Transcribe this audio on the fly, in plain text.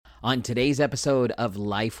On today's episode of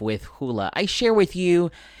Life with Hula, I share with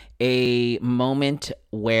you a moment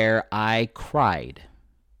where I cried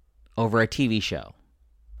over a TV show,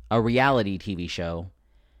 a reality TV show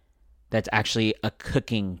that's actually a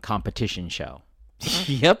cooking competition show.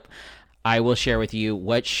 Yep. I will share with you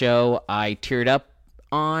what show I teared up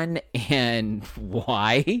on and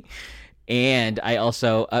why. And I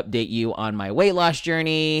also update you on my weight loss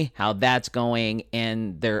journey, how that's going.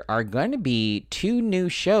 And there are going to be 2 new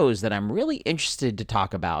shows that I'm really interested to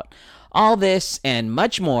talk about. All this and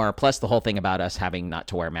much more, plus the whole thing about us having not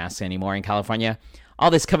to wear masks anymore in California.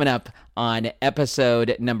 All this coming up on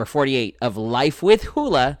episode number 48 of Life with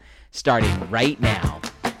Hula, starting right now.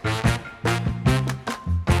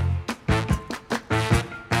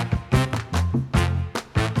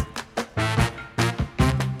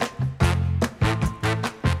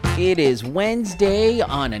 It is Wednesday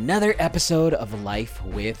on another episode of Life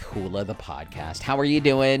with Hula, the podcast. How are you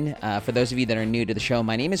doing? For those of you that are new to the show,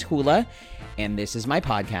 my name is Hula, and this is my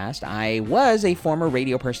podcast. I was a former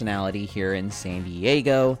radio personality here in San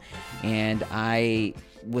Diego, and I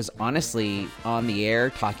was honestly on the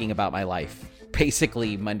air talking about my life,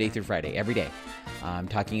 basically Monday through Friday, every day.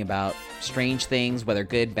 Talking about strange things, whether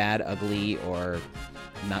good, bad, ugly, or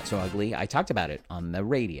not so ugly. I talked about it on the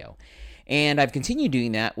radio. And I've continued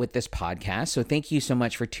doing that with this podcast. So thank you so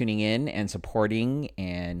much for tuning in and supporting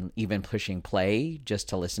and even pushing play just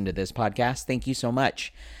to listen to this podcast. Thank you so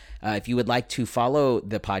much. If you would like to follow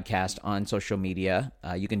the podcast on social media,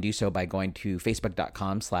 you can do so by going to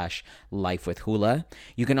facebook.com/lifewithhula.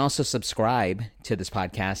 You can also subscribe to this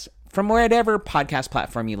podcast from whatever podcast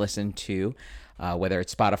platform you listen to, whether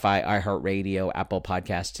it's Spotify, iHeartRadio, Apple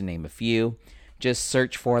Podcasts, to name a few. Just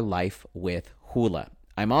search for Life with Hula.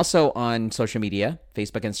 I'm also on social media,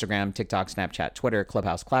 Facebook, Instagram, TikTok, Snapchat, Twitter,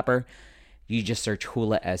 Clubhouse, Clapper. You just search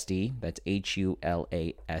Hula SD. That's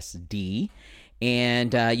HULASD.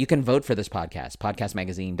 And you can vote for this podcast,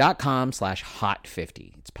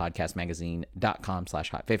 podcastmagazine.com/hot50. It's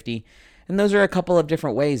podcastmagazine.com/hot50. And those are a couple of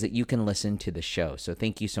different ways that you can listen to the show. So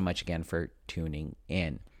thank you so much again for tuning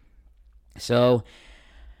in. So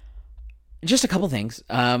just a couple things,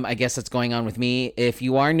 I guess, that's going on with me. If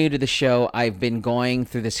you are new to the show, I've been going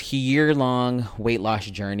through this year-long weight loss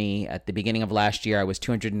journey. At the beginning of last year, I was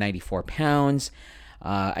 294 pounds.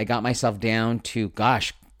 I got myself down to,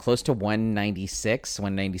 close to 196,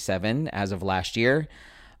 197 as of last year.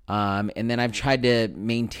 And then I've tried to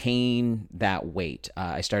maintain that weight.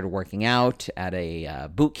 I started working out at a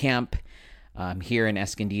boot camp here in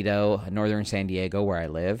Escondido, northern San Diego, where I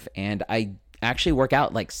live. And I actually work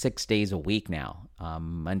out like 6 days a week now,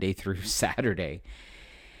 Monday through Saturday.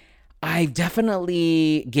 I've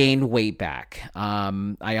definitely gained weight back.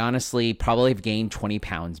 I honestly probably have gained 20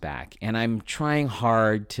 pounds back, and I'm trying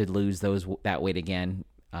hard to lose that weight again.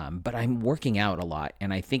 But I'm working out a lot,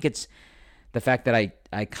 and I think it's the fact that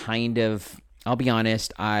I'll be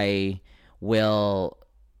honest, I will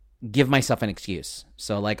give myself an excuse.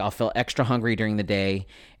 So like I'll feel extra hungry during the day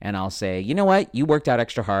and I'll say, you know what? You worked out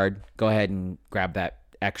extra hard. Go ahead and grab that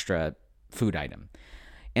extra food item.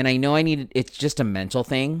 And I know it's just a mental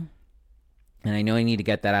thing. And I know I need to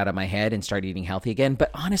get that out of my head and start eating healthy again.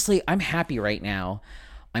 But honestly, I'm happy right now.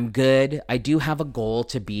 I'm good. I do have a goal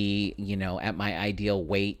to be, at my ideal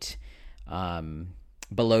weight,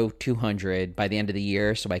 below 200 by the end of the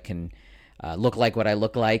year, so I can look like what I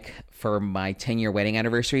look like for my 10-year wedding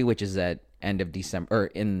anniversary, which is at end of December, or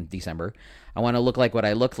in December. I want to look like what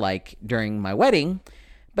I look like during my wedding.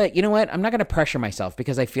 But you know what? I'm not going to pressure myself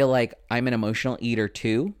because I feel like I'm an emotional eater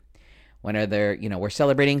too. Whenever, we're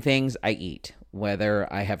celebrating things, I eat.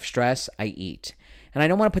 Whether I have stress, I eat. And I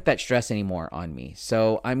don't want to put that stress anymore on me.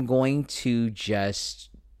 So I'm going to just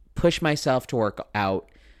push myself to work out,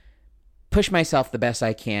 push myself the best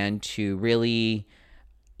I can to really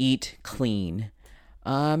eat clean.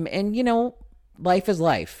 And life is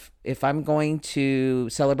life. If I'm going to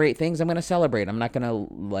celebrate things, I'm going to celebrate. I'm not going to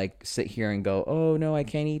sit here and go, oh no, I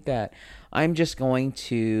can't eat that. I'm just going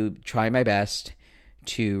to try my best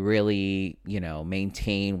to really,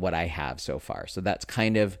 maintain what I have so far. So that's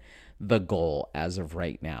kind of the goal as of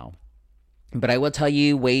right now. But I will tell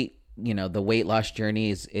you, the weight loss journey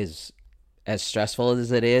is as stressful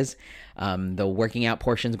as it is. The working out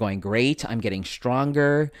portion is going great. I'm getting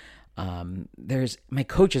stronger. My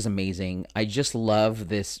coach is amazing. I just love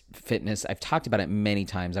this fitness. I've talked about it many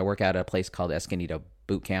times. I work out at a place called Escondido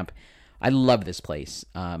Boot Camp. I love this place.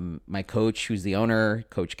 My coach, who's the owner,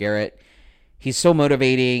 Coach Garrett, he's so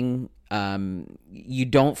motivating. You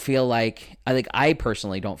don't feel I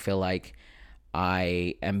personally don't feel like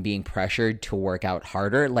I am being pressured to work out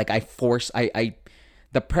harder. I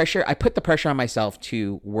I put the pressure on myself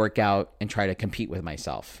to work out and try to compete with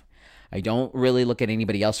myself. I don't really look at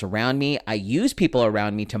anybody else around me. I use people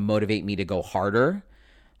around me to motivate me to go harder.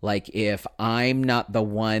 Like if I'm not the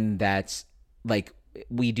one that's like,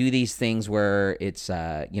 we do these things where it's,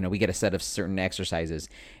 we get a set of certain exercises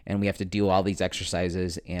and we have to do all these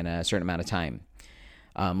exercises in a certain amount of time.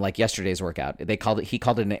 Like yesterday's workout, he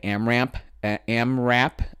called it an AMRAP.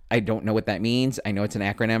 I don't know what that means. I know it's an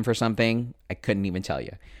acronym for something. I couldn't even tell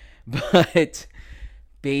you, but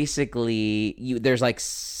basically there was like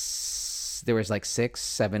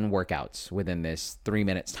 6-7 workouts within this 3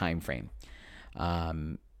 minutes time frame.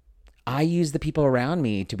 I use the people around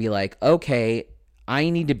me to be like, okay, I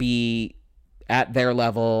need to be at their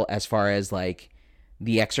level as far as like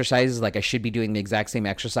the exercises. Like I should be doing the exact same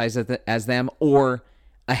exercise as them or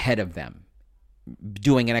ahead of them,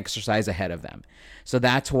 doing an exercise ahead of them. So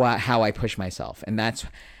that's how I push myself. And that's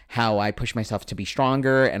how I push myself to be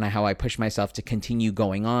stronger and how I push myself to continue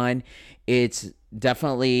going on. It's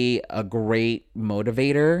definitely a great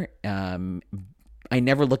motivator. I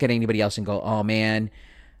never look at anybody else and go, oh man,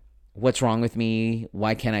 what's wrong with me?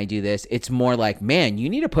 Why can't I do this? It's more like, man, you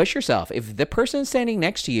need to push yourself. If the person standing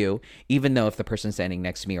next to you, even though if the person standing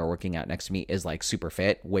next to me or working out next to me is like super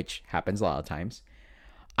fit, which happens a lot of times,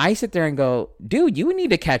 I sit there and go, dude, you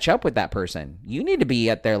need to catch up with that person. You need to be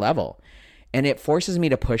at their level. And it forces me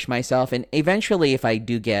to push myself. And eventually, if I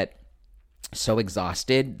do get so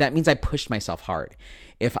exhausted, that means I pushed myself hard.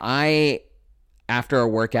 If after a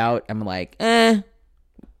workout, I'm like, and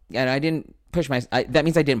I didn't that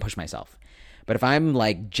means I didn't push myself. But if I'm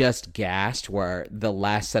like just gassed where the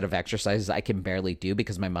last set of exercises I can barely do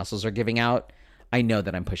because my muscles are giving out, I know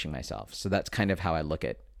that I'm pushing myself. So that's kind of how I look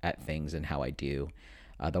at things and how I do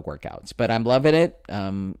the workouts. But I'm loving it,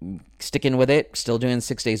 sticking with it, still doing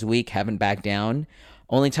 6 days a week, haven't backed down.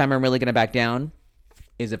 Only time I'm really going to back down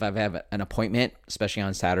is if I have an appointment, especially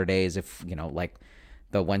on Saturdays. If, like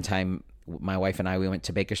the one time my wife and we went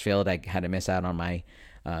to Bakersfield, I had to miss out on my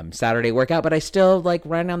Saturday workout, but I still like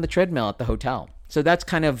ran on the treadmill at the hotel. So that's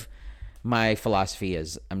kind of my philosophy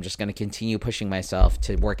is I'm just going to continue pushing myself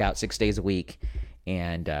to work out 6 days a week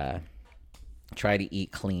and try to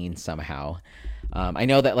eat clean somehow. I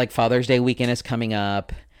know that like Father's Day weekend is coming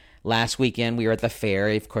up. Last weekend we were at the fair.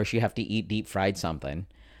 Of course, you have to eat deep fried something.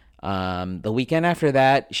 The weekend after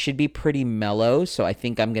that should be pretty mellow. So I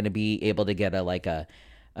think I'm going to be able to get a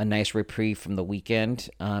nice reprieve from the weekend.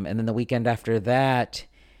 And then the weekend after that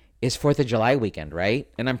is 4th of July weekend, right?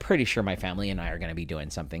 And I'm pretty sure my family and I are going to be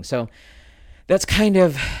doing something. So that's kind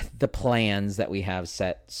of the plans that we have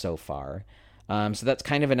set so far. So that's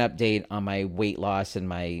kind of an update on my weight loss and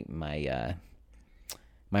my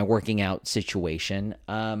working out situation.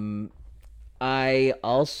 I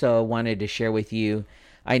also wanted to share with you,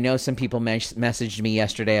 I know some people messaged me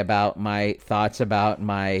yesterday about my thoughts about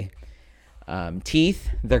my teeth.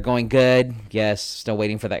 They're going good. Yes, still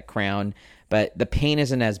waiting for that crown, but the pain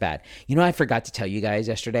isn't as bad. I forgot to tell you guys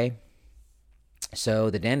yesterday. So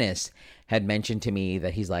the dentist had mentioned to me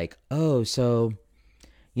that he's like, oh, so,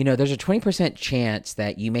 there's a 20% chance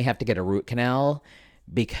that you may have to get a root canal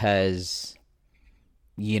because,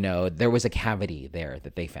 there was a cavity there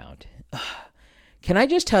that they found. Can I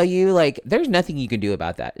just tell you, like, there's nothing you can do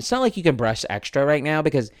about that. It's not like you can brush extra right now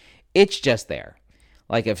because it's just there.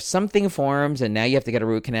 Like if something forms and now you have to get a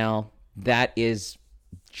root canal, that is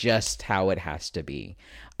just how it has to be.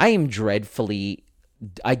 I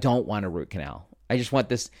don't want a root canal. I just want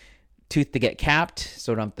this tooth to get capped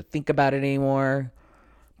so I don't have to think about it anymore.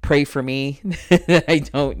 Pray for me that I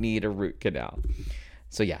don't need a root canal.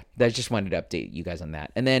 So yeah, I just wanted to update you guys on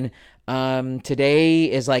that. And then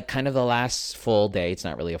today is like kind of the last full day. It's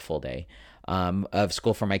not really a full day of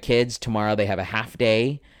school for my kids. Tomorrow they have a half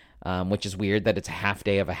day. Which is weird that it's a half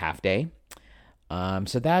day of a half day.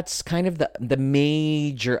 So that's kind of the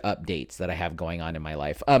major updates that I have going on in my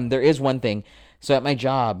life. There is one thing. So at my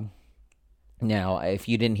job now, if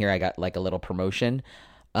you didn't hear, I got like a little promotion.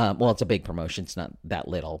 Well, it's a big promotion. It's not that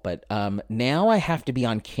little, but now I have to be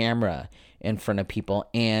on camera in front of people.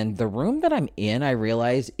 And the room that I'm in, I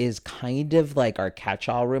realize is kind of like our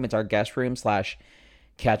catch-all room. It's our guest room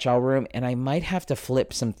 / catch-all room. And I might have to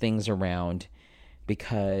flip some things around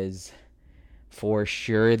because for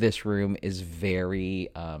sure this room is very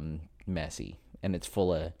messy and it's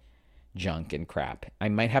full of junk and crap. I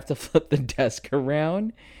might have to flip the desk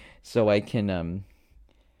around so I can I'm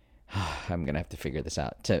gonna have to figure this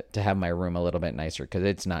out to have my room a little bit nicer because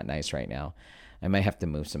it's not nice right now. I might have to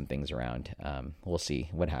move some things around. We'll see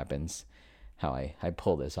what happens, how I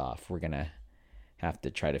pull this off. We're gonna have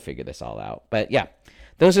to try to figure this all out. But yeah,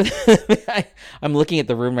 those are I'm looking at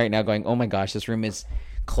the room right now going, oh my gosh, this room is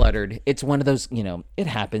cluttered. It's one of those, it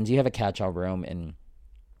happens. You have a catch-all room, and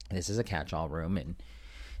this is a catch-all room, and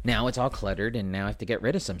now it's all cluttered, and now I have to get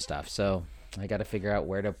rid of some stuff. So I got to figure out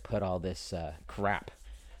where to put all this crap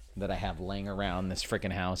that I have laying around this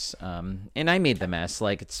freaking house. And I made the mess.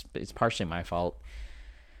 Like, it's partially my fault.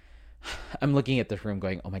 I'm looking at this room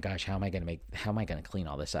going, oh my gosh, how am I going to clean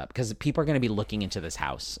all this up? Because people are going to be looking into this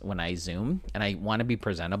house when I Zoom, and I want to be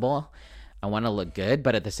presentable. I want to look good,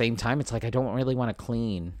 but at the same time, it's like, I don't really want to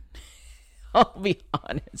clean. I'll be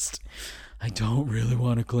honest. I don't really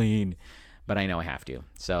want to clean, but I know I have to.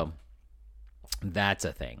 So that's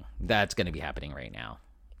a thing. That's going to be happening right now.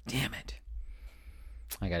 Damn it.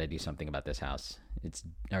 I got to do something about this house.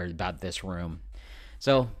 Or about this room.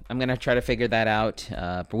 So I'm going to try to figure that out.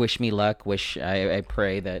 Wish me luck. I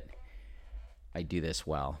pray that I do this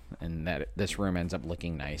well and that this room ends up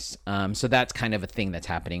looking nice. So that's kind of a thing that's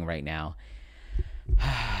happening right now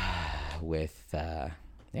with,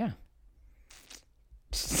 yeah.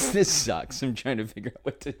 This sucks. I'm trying to figure out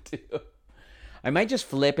what to do. I might just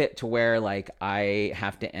flip it to where, like, I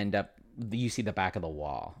have to end up, you see the back of the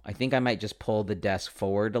wall. I think I might just pull the desk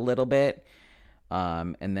forward a little bit,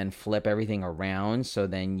 and then flip everything around, so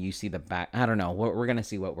then you see the back. I don't know. We're going to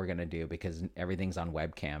see what we're going to do, because everything's on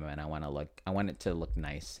webcam, and I want it to look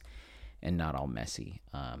nice and not all messy.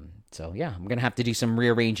 So yeah, I'm going to have to do some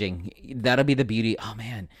rearranging. That'll be the beauty. Oh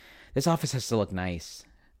man, this office has to look nice.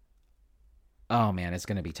 Oh man, it's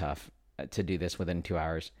going to be tough to do this within 2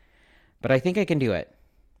 hours. But I think I can do it.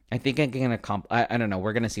 I think I can I don't know.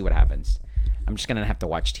 We're going to see what happens. I'm just going to have to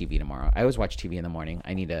watch TV tomorrow. I always watch TV in the morning.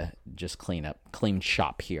 I need to just clean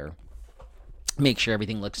shop here. Make sure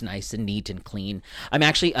everything looks nice and neat and clean. I'm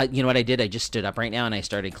actually, you know what I did? I just stood up right now and I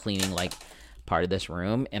started cleaning like part of this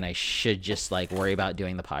room. And I should just like worry about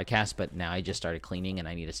doing the podcast. But now I just started cleaning and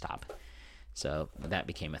I need to stop. So that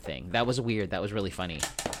became a thing. That was weird. That was really funny.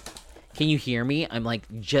 Can you hear me? I'm like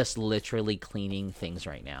just literally cleaning things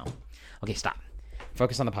right now. Okay, stop.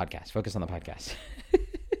 Focus on the podcast.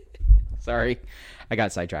 Sorry, I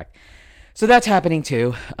got sidetracked. So that's happening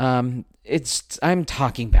too. I'm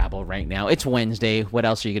talking babble right now. It's Wednesday. What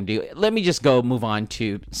else are you gonna do? Let me just move on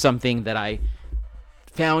to something that I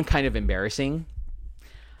found kind of embarrassing.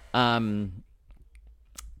 I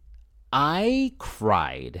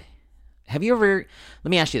cried. Let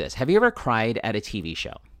me ask you this. Have you ever cried at a TV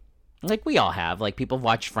show? Like we all have. Like people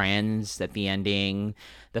watch Friends at the ending,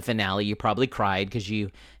 the finale. You probably cried because you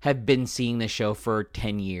have been seeing the show for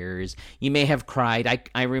 10 years. You may have cried.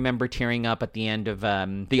 I remember tearing up at the end of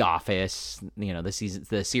The Office,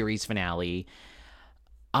 the series finale.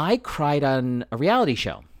 I cried on a reality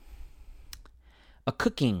show, a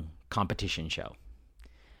cooking competition show.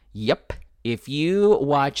 Yep. If you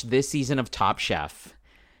watch this season of Top Chef,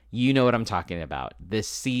 you know what I'm talking about.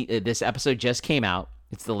 This episode just came out.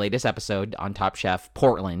 It's the latest episode on Top Chef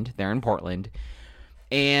Portland. They're in Portland.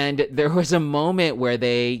 And there was a moment where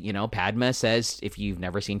Padma says, if you've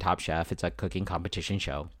never seen Top Chef, it's a cooking competition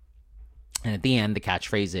show. And at the end, the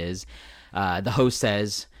catchphrase is, the host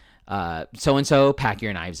says, so-and-so, pack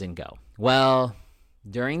your knives and go. Well,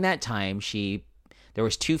 during that time, there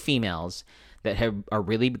was two females that are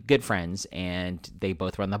really good friends, and they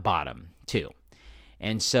both were on the bottom, too.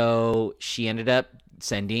 And so she ended up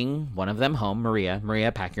sending one of them home,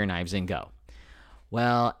 Maria, pack your knives and go.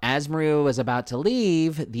 Well, as Maria was about to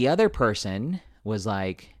leave, the other person was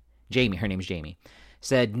like, Jamie, her name's Jamie,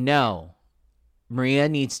 said, no, Maria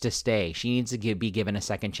needs to stay. She needs to be given a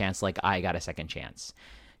second chance like I got a second chance.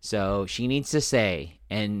 So she needs to stay.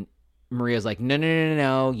 And Maria's like,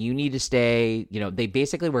 no, you need to stay. They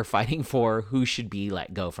basically were fighting for who should be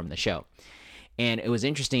let go from the show. And it was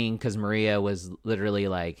interesting because Maria was literally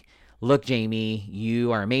like, look, Jamie,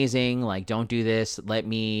 you are amazing. Like, don't do this. Let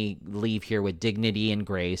me leave here with dignity and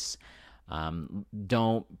grace.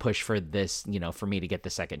 Don't push for this, for me to get the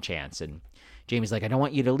second chance. And Jamie's like, I don't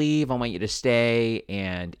want you to leave. I want you to stay.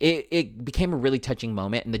 And it became a really touching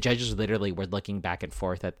moment. And the judges literally were looking back and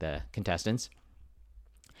forth at the contestants.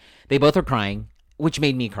 They both were crying, which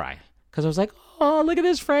made me cry. Because I was like, oh, look at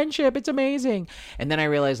this friendship. It's amazing. And then I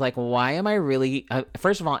realized, like, why am I really...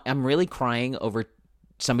 first of all, I'm really crying over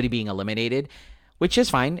somebody being eliminated, which is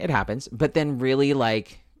fine. It happens. But then really,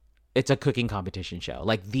 like, it's a cooking competition show.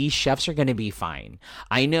 Like, these chefs are going to be fine.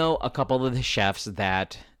 I know a couple of the chefs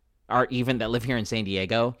that live here in San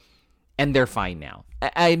Diego, and they're fine now.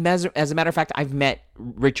 As a matter of fact, I've met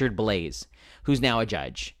Richard Blaze, who's now a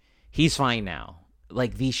judge. He's fine now.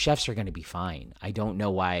 Like, these chefs are going to be fine. I don't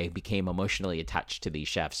know why I became emotionally attached to these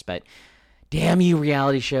chefs, but Damn you,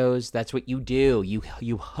 reality shows. That's what you do.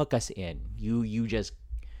 You hook us in. You just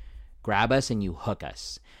grab us and you hook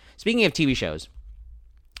us. Speaking of TV shows,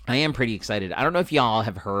 I am pretty excited. I don't know if y'all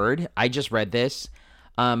have heard. I just read this.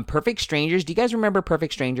 Perfect Strangers. Do you guys remember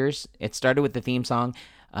Perfect Strangers? It started with the theme song.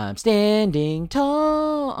 Standing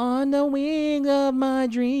tall on the wing of my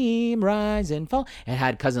dream, rise and fall. It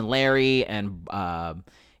had Cousin Larry and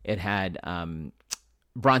it had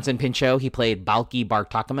Bronson Pinchot. He played Balki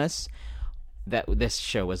Bartokomous. This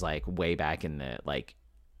show was like way back in the like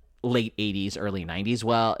late 80s, early 90s.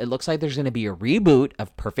 Well, it looks like there's going to be a reboot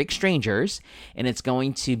of Perfect Strangers, and it's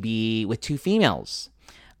going to be with two females.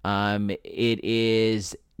 It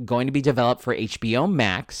is going to be developed for HBO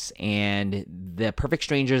Max, and the Perfect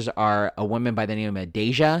Strangers are a woman by the name of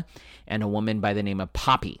Deja and a woman by the name of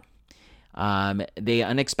Poppy. They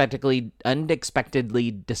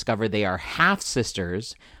unexpectedly discover they are half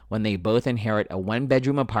sisters when they both inherit a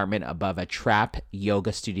one-bedroom apartment above a trap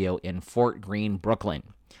yoga studio in Fort Greene, Brooklyn.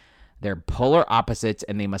 They're polar opposites,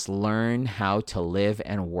 and they must learn how to live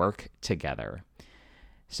and work together.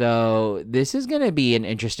 So this is going to be an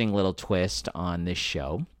interesting little twist on this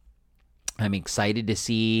show. I'm excited to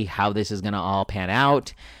see how this is going to all pan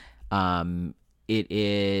out.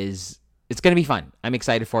 It's going to be fun. I'm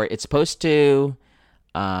excited for it. It's supposed to,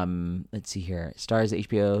 let's see here, stars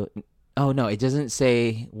HBO. Oh, no, it doesn't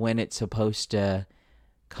say when it's supposed to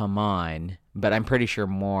come on, but I'm pretty sure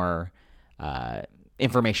more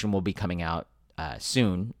information will be coming out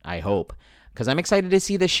soon, I hope, because I'm excited to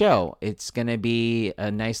see the show. It's going to be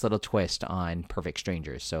a nice little twist on Perfect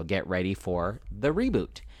Strangers, so get ready for the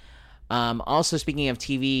reboot. Also, speaking of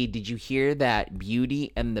TV, did you hear that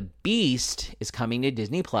Beauty and the Beast is coming to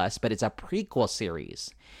Disney Plus, but it's a prequel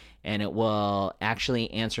series, and it will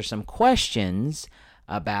actually answer some questions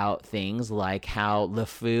about things like how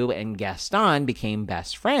LeFou and Gaston became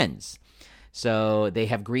best friends. So they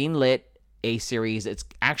have greenlit a series. It's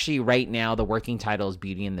actually right now the working title is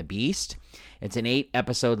Beauty and the Beast. It's an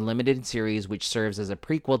 8-episode limited series which serves as a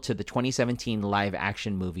prequel to the 2017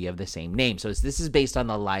 live-action movie of the same name. So this is based on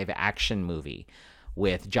the live-action movie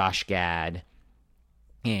with Josh Gad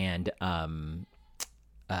and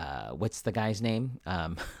what's the guy's name?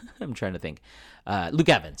 I'm trying to think. Luke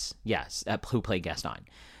Evans, yes, who played Gaston.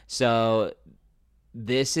 So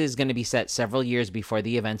this is going to be set several years before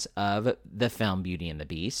the events of the film Beauty and the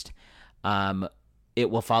Beast. It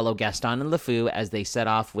will follow Gaston and LeFou as they set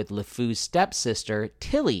off with LeFou's stepsister,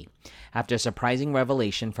 Tilly, after a surprising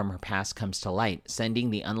revelation from her past comes to light, sending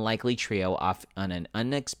the unlikely trio off on an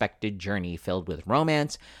unexpected journey filled with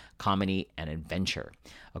romance, comedy, and adventure.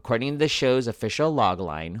 According to the show's official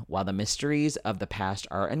logline, while the mysteries of the past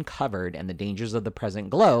are uncovered and the dangers of the present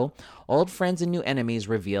glow, old friends and new enemies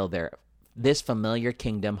reveal this familiar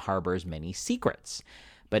kingdom harbors many secrets.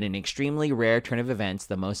 But in an extremely rare turn of events,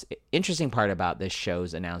 the most interesting part about this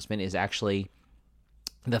show's announcement is actually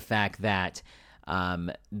the fact that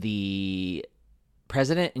the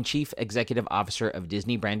president and chief executive officer of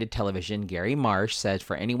Disney branded television, Gary Marsh, says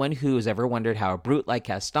for anyone who has ever wondered how a brute like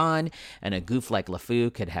Gaston and a goof like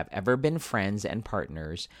LeFou could have ever been friends and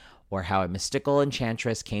partners, or how a mystical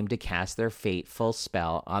enchantress came to cast their fateful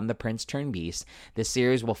spell on the prince turned beast, this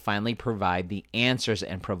series will finally provide the answers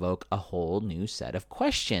and provoke a whole new set of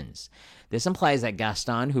questions. This implies that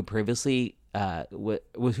Gaston, who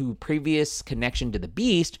previous connection to the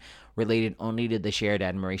beast related only to the shared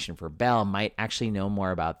admiration for Belle, might actually know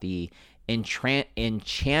more about the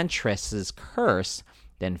enchantress's curse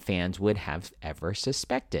than fans would have ever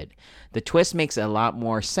suspected. The twist makes a lot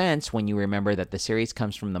more sense when you remember that the series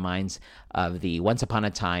comes from the minds of the Once Upon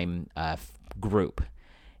a Time group.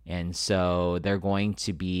 And so there are going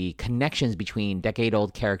to be connections between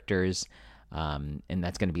decade-old characters, and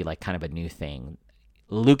that's going to be like kind of a new thing.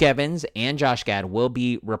 Luke Evans and Josh Gad will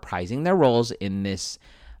be reprising their roles in this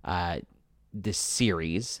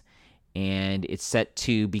series, and it's set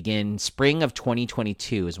to begin spring of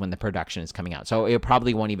 2022 is when the production is coming out. So it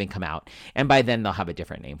probably won't even come out. And by then they'll have a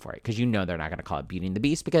different name for it, because you know they're not going to call it Beauty and the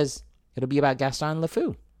Beast, because it'll be about Gaston and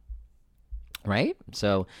LeFou. Right?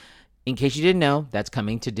 So in case you didn't know, that's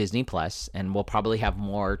coming to Disney Plus, and we'll probably have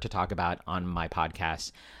more to talk about on my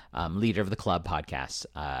podcast, Leader of the Club podcast,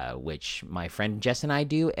 which my friend Jess and I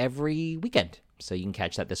do every weekend. So you can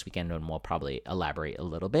catch that this weekend, and we'll probably elaborate a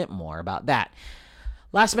little bit more about that.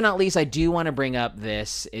 Last but not least, I do want to bring up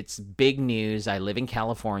this. It's big news. I live in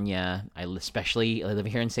California. I live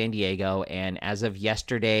here in San Diego. And as of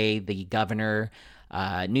yesterday, the governor,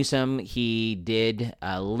 Newsom, he did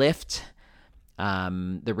lift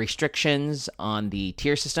the restrictions on the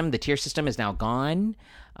tier system. The tier system is now gone.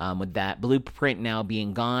 With that blueprint now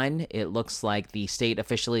being gone, it looks like the state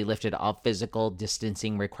officially lifted all physical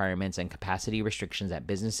distancing requirements and capacity restrictions at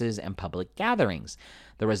businesses and public gatherings.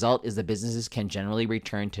 The result is that businesses can generally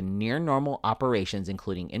return to near normal operations,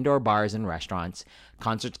 including indoor bars and restaurants.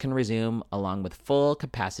 Concerts can resume, along with full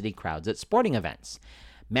capacity crowds at sporting events.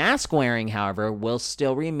 Mask wearing, however, will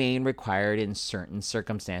still remain required in certain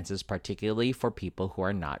circumstances, particularly for people who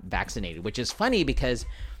are not vaccinated, which is funny because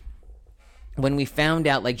when we found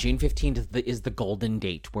out like June 15th is the golden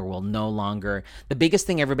date where we'll no longer, the biggest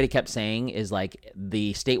thing everybody kept saying is like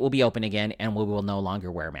the state will be open again and we will no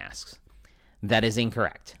longer wear masks. That is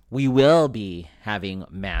incorrect. We will be having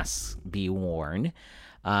masks be worn.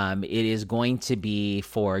 It is going to be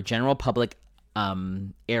for general public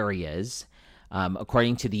areas,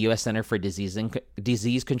 according to the U.S. Center for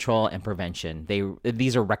Disease Control and Prevention.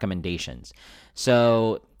 These are recommendations.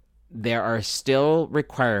 So there are still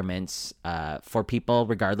requirements for people,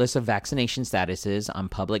 regardless of vaccination statuses, on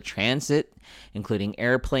public transit, including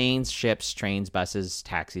airplanes, ships, trains, buses,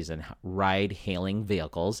 taxis, and ride-hailing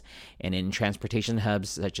vehicles, and in transportation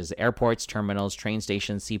hubs such as airports, terminals, train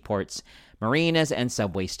stations, seaports, marinas, and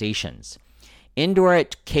subway stations. Indoor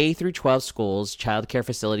at K through 12 schools, childcare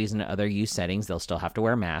facilities, and other use settings, they'll still have to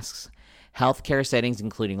wear masks. Healthcare settings,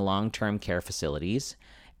 including long-term care facilities,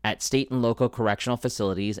 at state and local correctional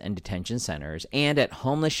facilities and detention centers, and at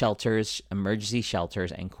homeless shelters, emergency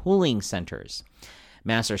shelters, and cooling centers.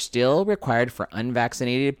 Masks are still required for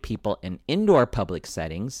unvaccinated people in indoor public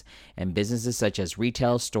settings, and businesses such as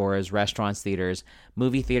retail stores, restaurants, theaters,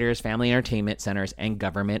 movie theaters, family entertainment centers, and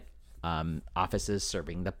government offices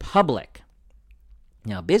serving the public.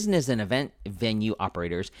 Now, business and event venue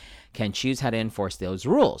operators can choose how to enforce those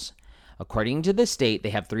rules. According to the state, they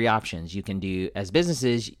have three options. You can do, as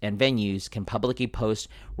businesses and venues can publicly post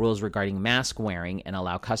rules regarding mask wearing and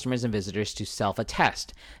allow customers and visitors to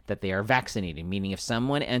self-attest that they are vaccinated, meaning if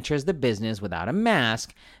someone enters the business without a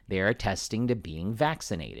mask, they are attesting to being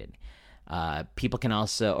vaccinated. People can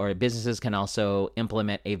also, or businesses can also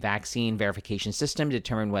implement a vaccine verification system to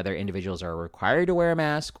determine whether individuals are required to wear a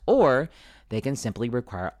mask, or they can simply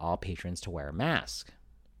require all patrons to wear a mask.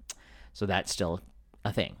 So that's still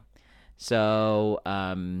a thing. So,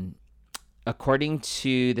 according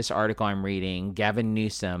to this article I'm reading, Gavin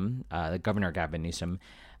Newsom, the Governor Gavin Newsom,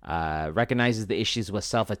 recognizes the issues with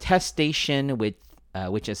self-attestation,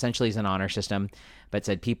 which essentially is an honor system, but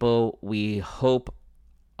said people we hope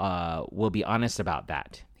will be honest about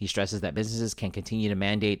that. He stresses that businesses can continue to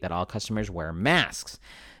mandate that all customers wear masks.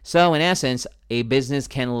 So, in essence, a business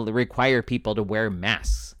can require people to wear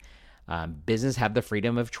masks. Businesses have the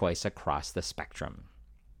freedom of choice across the spectrum.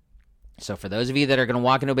 So for those of you that are going to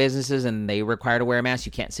walk into businesses and they require to wear a mask,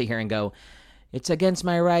 you can't sit here and go, it's against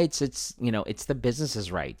my rights. It's the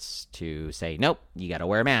business's rights to say, nope, you got to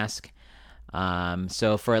wear a mask.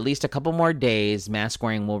 So for at least a couple more days, mask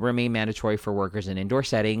wearing will remain mandatory for workers in indoor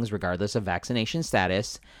settings, regardless of vaccination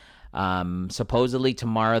status. Supposedly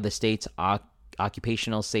tomorrow, the state's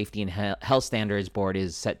Occupational Safety and Health Standards Board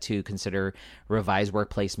is set to consider revised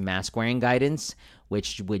workplace mask wearing guidance,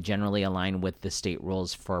 which would generally align with the state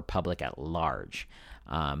rules for public at large.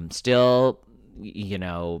 Still,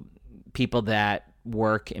 people that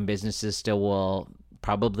work in businesses still will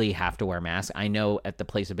probably have to wear masks. I know at the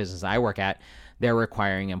place of business I work at, they're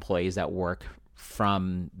requiring employees that work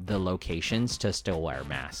from the locations to still wear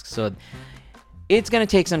masks. So it's going to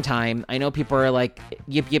take some time. I know people are like,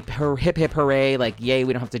 yip, yip, hip, hip, hooray, like, yay,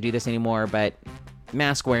 we don't have to do this anymore, but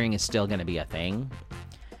mask wearing is still going to be a thing.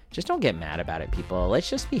 Just don't get mad about it, people. Let's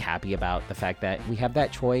just be happy about the fact that we have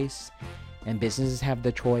that choice and businesses have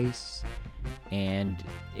the choice. And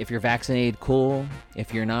if you're vaccinated, cool.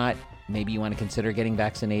 If you're not, maybe you want to consider getting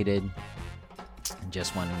vaccinated.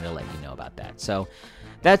 Just wanted to let you know about that. So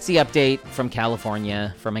that's the update from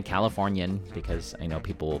California, from a Californian, because I know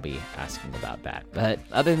people will be asking about that. But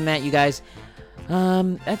other than that, you guys,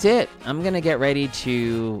 that's it. I'm going to get ready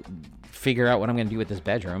to figure out what I'm going to do with this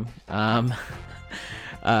bedroom.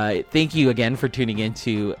 Thank you again for tuning in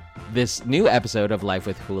to this new episode of Life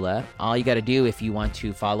with Hula. All you got to do if you want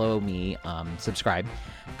to follow me, subscribe,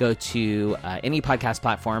 go to any podcast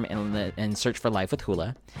platform and search for Life with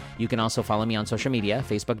Hula. You can also follow me on social media,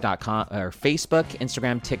 Facebook,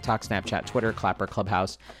 Instagram, TikTok, Snapchat, Twitter, Clapper,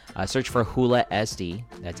 Clubhouse. Search for Hula SD.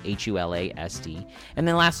 That's HULASD. And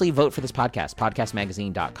then lastly, vote for this podcast,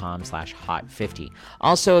 podcastmagazine.com/hot50.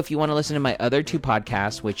 Also, if you want to listen to my other two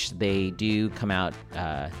podcasts, which they do come out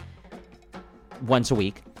once a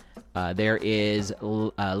week, there is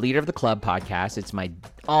Leader of the Club podcast. It's my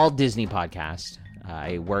all Disney podcast.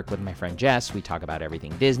 I work with my friend Jess. We talk about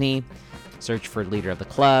everything Disney. Search for Leader of the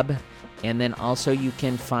Club. And then also you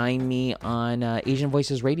can find me on Asian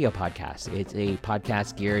Voices Radio podcast. It's a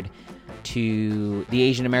podcast geared to the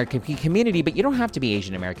Asian American community, but you don't have to be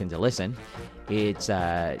Asian American to listen. It's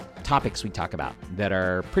topics we talk about that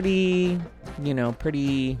are pretty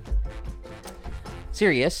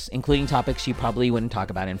serious, including topics you probably wouldn't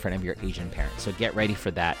talk about in front of your Asian parents. So get ready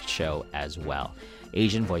for that show as well.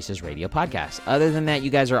 Asian Voices Radio podcast. Other than that, you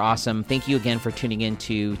guys are awesome. Thank you again for tuning in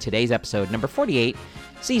to today's episode, number 48,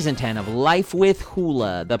 season 10 of Life with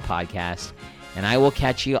Hula, the podcast. And I will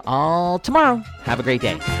catch you all tomorrow. Have a great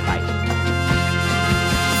day.